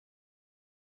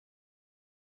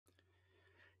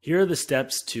Here are the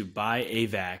steps to buy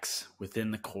AVAX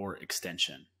within the core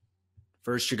extension.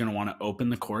 First, you're going to want to open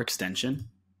the core extension.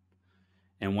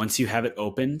 And once you have it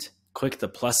opened, click the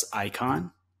plus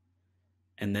icon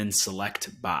and then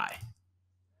select buy.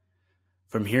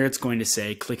 From here, it's going to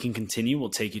say clicking continue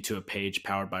will take you to a page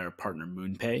powered by our partner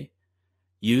MoonPay.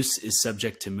 Use is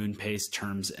subject to MoonPay's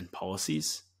terms and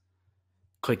policies.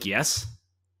 Click yes,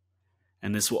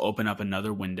 and this will open up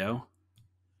another window,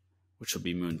 which will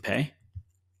be MoonPay.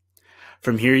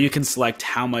 From here, you can select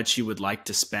how much you would like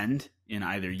to spend in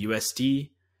either USD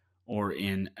or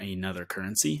in another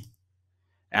currency.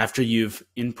 After you've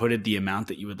inputted the amount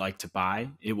that you would like to buy,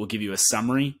 it will give you a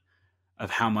summary of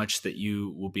how much that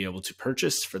you will be able to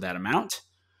purchase for that amount.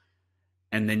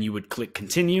 And then you would click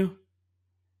continue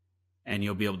and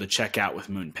you'll be able to check out with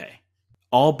MoonPay.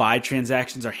 All buy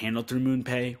transactions are handled through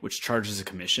MoonPay, which charges a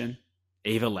commission.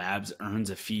 Ava Labs earns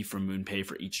a fee from MoonPay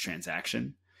for each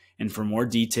transaction. And for more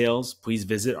details, please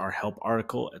visit our help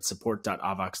article at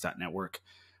support.avax.network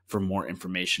for more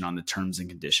information on the terms and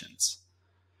conditions.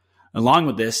 Along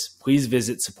with this, please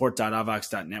visit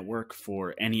support.avax.network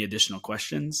for any additional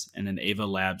questions, and an Ava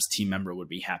Labs team member would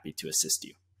be happy to assist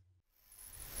you.